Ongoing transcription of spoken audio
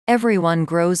Everyone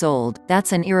grows old,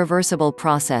 that's an irreversible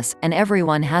process, and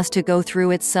everyone has to go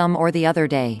through it some or the other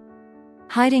day.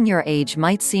 Hiding your age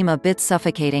might seem a bit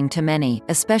suffocating to many,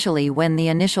 especially when the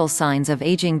initial signs of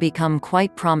aging become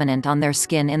quite prominent on their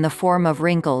skin in the form of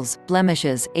wrinkles,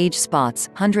 blemishes, age spots,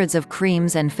 hundreds of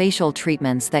creams and facial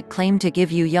treatments that claim to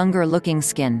give you younger-looking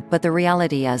skin, but the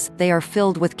reality is, they are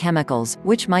filled with chemicals,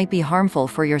 which might be harmful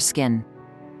for your skin.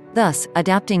 Thus,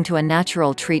 adapting to a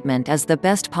natural treatment is the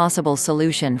best possible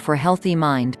solution for healthy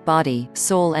mind, body,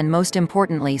 soul and most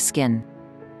importantly skin.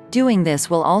 Doing this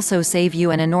will also save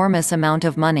you an enormous amount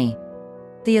of money.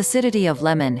 The acidity of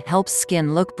lemon helps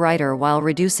skin look brighter while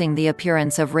reducing the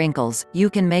appearance of wrinkles. You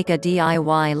can make a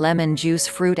DIY lemon juice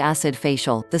fruit acid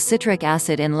facial. The citric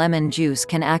acid in lemon juice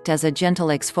can act as a gentle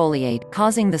exfoliate,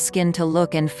 causing the skin to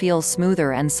look and feel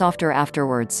smoother and softer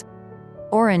afterwards.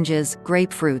 Oranges,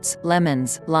 grapefruits,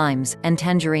 lemons, limes, and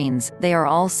tangerines, they are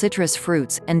all citrus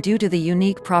fruits, and due to the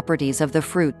unique properties of the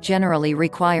fruit generally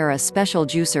require a special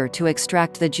juicer to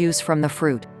extract the juice from the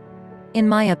fruit. In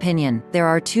my opinion, there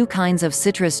are two kinds of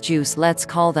citrus juice, let's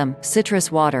call them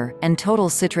citrus water and total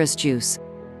citrus juice.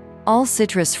 All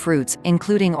citrus fruits,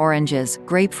 including oranges,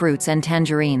 grapefruits and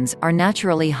tangerines, are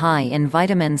naturally high in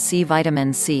vitamin C.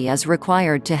 Vitamin C is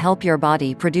required to help your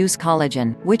body produce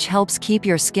collagen, which helps keep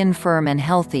your skin firm and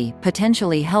healthy,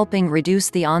 potentially helping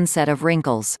reduce the onset of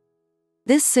wrinkles.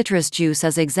 This citrus juice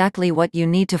is exactly what you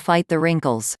need to fight the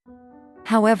wrinkles.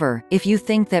 However, if you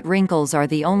think that wrinkles are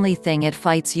the only thing it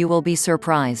fights, you will be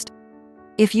surprised.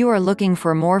 If you are looking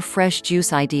for more fresh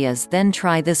juice ideas, then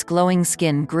try this glowing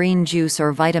skin green juice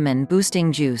or vitamin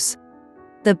boosting juice.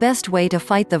 The best way to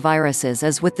fight the viruses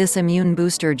is with this immune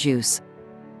booster juice.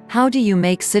 How do you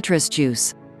make citrus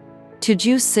juice? To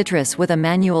juice citrus with a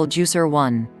manual juicer: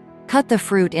 1. Cut the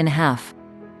fruit in half.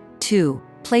 2.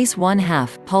 Place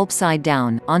 1/2, pulp side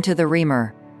down, onto the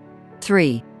reamer.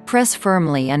 3. Press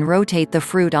firmly and rotate the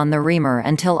fruit on the reamer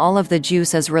until all of the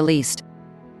juice is released.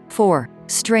 4.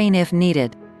 Strain if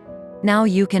needed. Now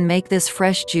you can make this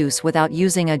fresh juice without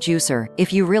using a juicer,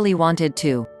 if you really wanted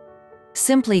to.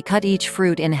 Simply cut each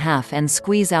fruit in half and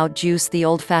squeeze out juice the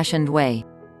old-fashioned way.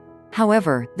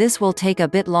 However, this will take a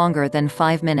bit longer than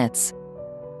 5 minutes.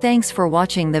 Thanks for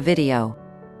watching the video.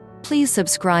 Please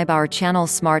subscribe our channel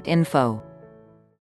Smart Info.